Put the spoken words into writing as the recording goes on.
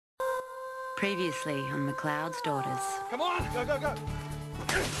Previously on McLeod's Daughters. Come on! Go, go, go!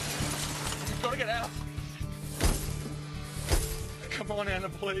 You've got to get out. Come on, Anna,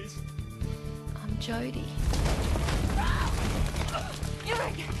 please. I'm Jodie.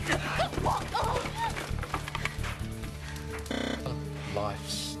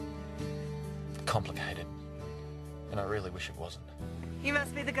 Life's complicated, and I really wish it wasn't. You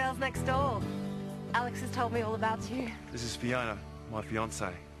must be the girls next door. Alex has told me all about you. This is Fiona, my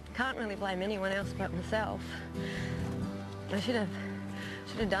fiancée. Can't really blame anyone else but myself. I should have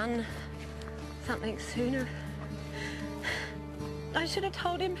done something sooner. I should have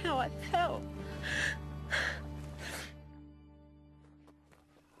told him how I felt.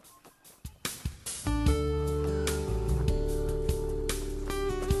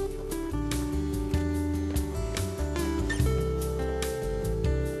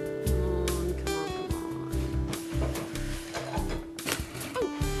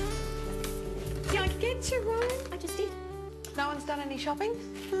 I just did. No one's done any shopping?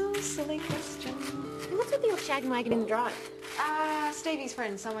 Oh, silly question. What's with your shag wagon in the drive? Stevie's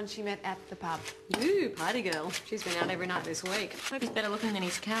friend, someone she met at the pub. Ooh, party girl. She's been out every night this week. Hope he's better looking than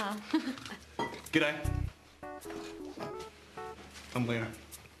his car. G'day. I'm Leo.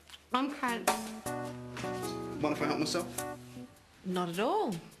 I'm Kat. Mind if I help myself? Not at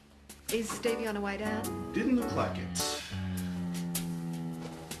all. Is Stevie on her way down? Didn't look like it.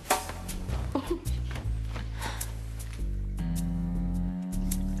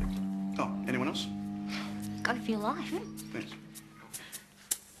 Oh, anyone else? Go for your life. Thanks.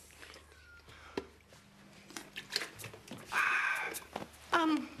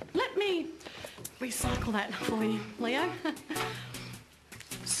 Let me recycle that for you, Leo.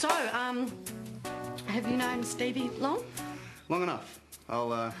 So, have you known Stevie long? Long enough.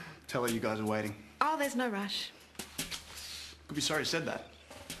 I'll tell her you guys are waiting. Oh, there's no rush. Could be sorry I said that.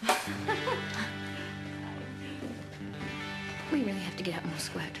 We really have to get out more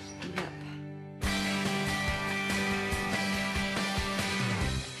squirt. Yep.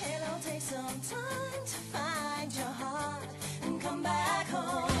 It'll take some time to find your heart and come back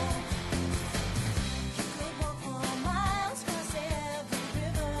home. You could walk for miles, cross every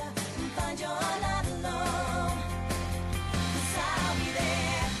river and find you're not alone. 'Cause I'll be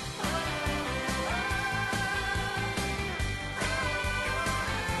there.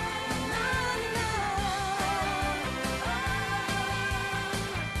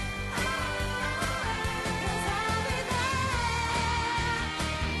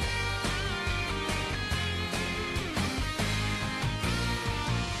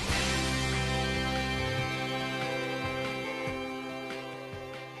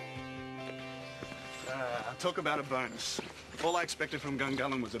 Talk about a bonus. All I expected from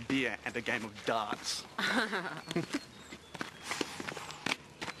Gungahlin was a beer and a game of darts.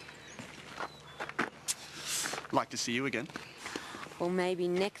 Like to see you again. Or maybe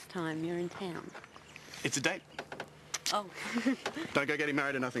next time you're in town. It's a date. Oh. Don't go getting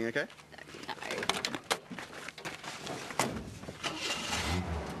married or nothing, okay?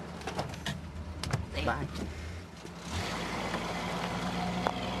 No. Bye.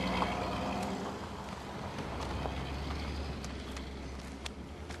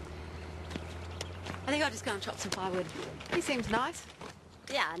 I think I'll just go and chop some firewood. He seems nice.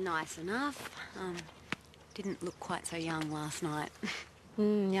 Yeah, nice enough. Didn't look quite so young last night.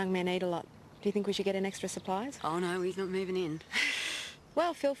 Young men eat a lot. Do you think we should get in extra supplies? Oh no, he's not moving in.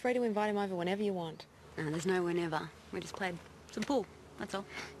 Well, feel free to invite him over whenever you want. No, there's no whenever. We just played some pool, that's all.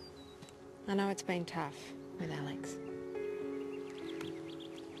 I know it's been tough with Alex.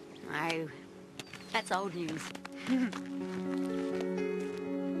 No, that's old news.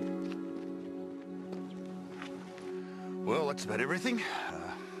 Well, that's about everything.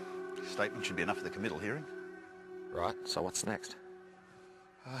 Statement should be enough for the committal hearing. Right, so what's next?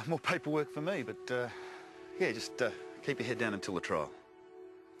 More paperwork for me, but yeah, just keep your head down until the trial.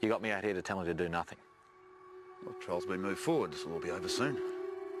 You got me out here to tell me to do nothing. Well, the trial's been moved forward. This will all be over soon.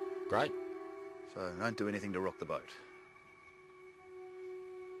 Great. So don't do anything to rock the boat.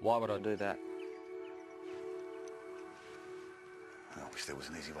 Why would I do that? I wish there was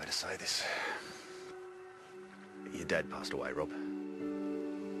an easy way to say this. Your dad passed away, Rob.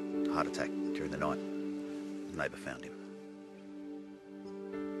 Heart attack during the night. A neighbour found him.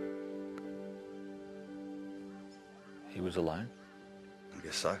 He was alone? I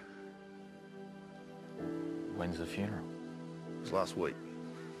guess so. When's the funeral? It was last week.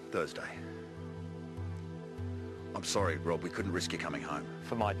 Thursday. I'm sorry, Rob, we couldn't risk you coming home.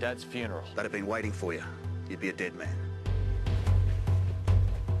 For my dad's funeral. They'd have been waiting for you. You'd be a dead man.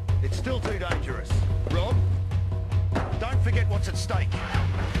 It's still too dangerous. Rob, don't forget what's at stake.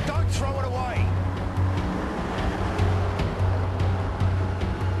 Don't throw it away.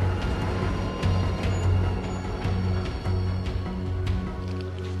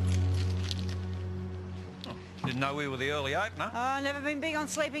 Didn't know we were the early opener. Oh, never been big on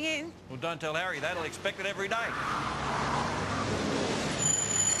sleeping in. Well, don't tell Harry that. He'll expect it every day.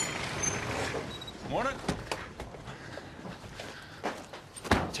 Morning.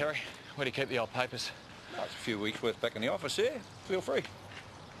 Terry, where do you keep the old papers? Oh, it's a few weeks' worth back in the office here. Feel free.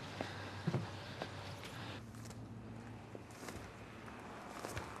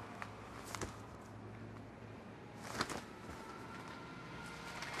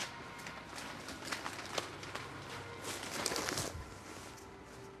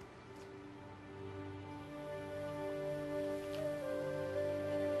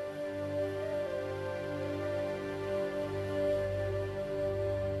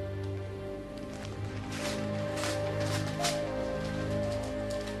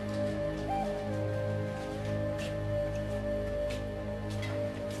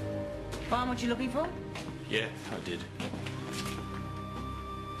 Find what you're looking for? Yeah, I did.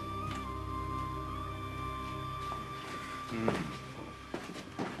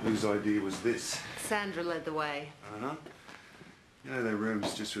 Whose idea was this? Sandra led the way. Uh-huh. You know their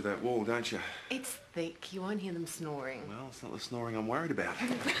room's just through that wall, don't you? It's thick. You won't hear them snoring. Well, it's not the snoring I'm worried about.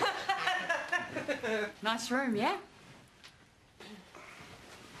 Nice room, yeah?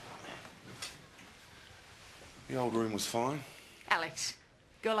 The old room was fine. Alex,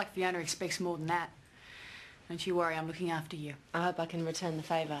 a girl like Fiona expects more than that. Don't you worry, I'm looking after you. I hope I can return the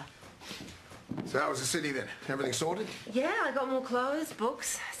favour. So how was the city then? Everything sorted? Yeah, I got more clothes,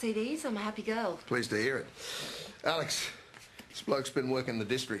 books, CDs. I'm a happy girl. Pleased to hear it. Alex, this bloke's been working the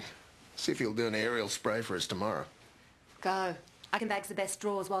district. See if he'll do an aerial spray for us tomorrow. Go. I can bag the best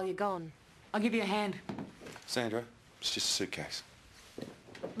drawers while you're gone. I'll give you a hand. Sandra, it's just a suitcase.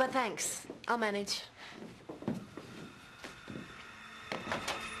 But thanks. I'll manage.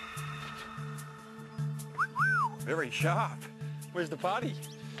 Very sharp. Where's the party?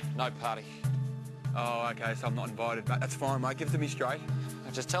 No party. Oh, okay, so I'm not invited. But that's fine, mate. Give it to me straight.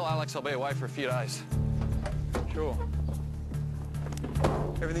 Just tell Alex I'll be away for a few days. Sure.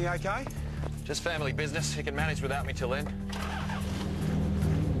 Everything okay? Just family business. He can manage without me till then.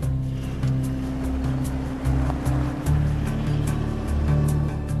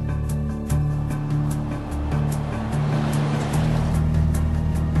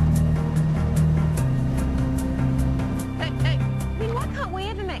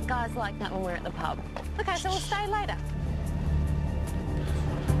 Guys like that when we're at the pub. Okay, so we'll stay later.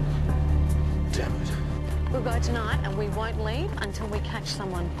 Damn it. We'll go tonight and we won't leave until we catch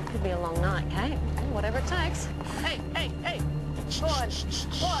someone. Could be a long night, Kate. Whatever it takes. Hey, hey, hey! Boy,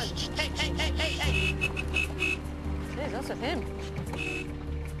 boy! Hey, hey, hey, hey, hey! Jeez, what's with him?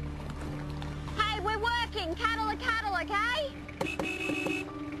 Hey, we're working. Cattle are cattle, okay?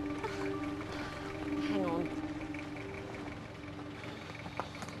 Hang on.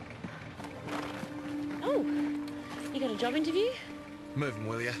 Oh, you got a job interview? Move 'em,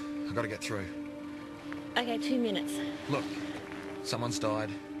 will you? I've got to get through. Okay, 2 minutes. Look, someone's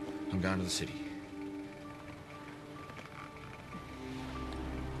died. I'm going to the city.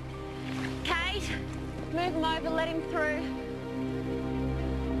 Kate, move him over, let him through.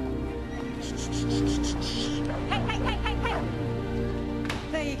 Hey, hey, hey, hey, hey!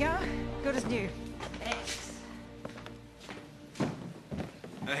 There you go. Good as new. Thanks.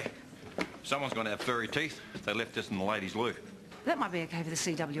 Hey, someone's going to have furry teeth. They left this in the ladies' loo. That might be okay for the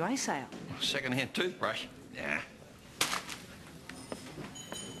CWA sale. Second-hand toothbrush? Yeah.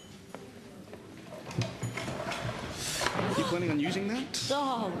 You planning on using that?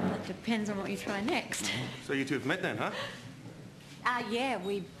 Oh, that depends on what you try next. So you two have met then, huh? Yeah,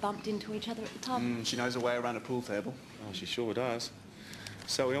 we bumped into each other at the pub. She knows her way around a pool table. Oh, she sure does.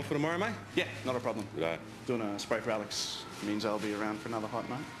 So we on for tomorrow, mate? Yeah, not a problem. Good eye. Doing a spray for Alex means I'll be around for another hot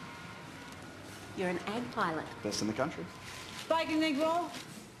night. You're an ag pilot. Best in the country. Bacon egg roll?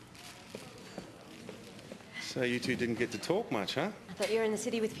 So you two didn't get to talk much, huh? I thought you were in the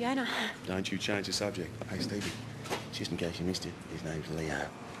city with Fiona. Don't you change the subject. Hey, Stevie, just in case you missed it, his name's Leo.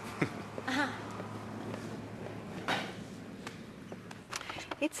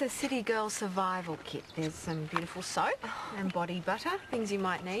 It's a city girl survival kit. There's some beautiful soap and body butter, things you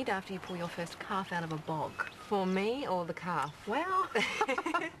might need after you pull your first calf out of a bog. For me or the calf? Well...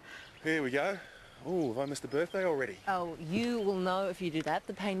 Here we go. Oh, have I missed a birthday already? Oh, you will know if you do that.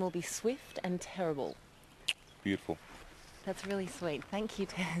 The pain will be swift and terrible. Beautiful. That's really sweet. Thank you,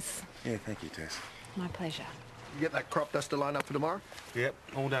 Tess. Yeah, thank you, Tess. My pleasure. You get that crop duster line up for tomorrow? Yep,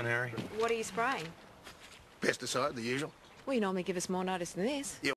 all done, Harry. What are you spraying? Pesticide, the usual. Well, you normally give us more notice than this. Yeah,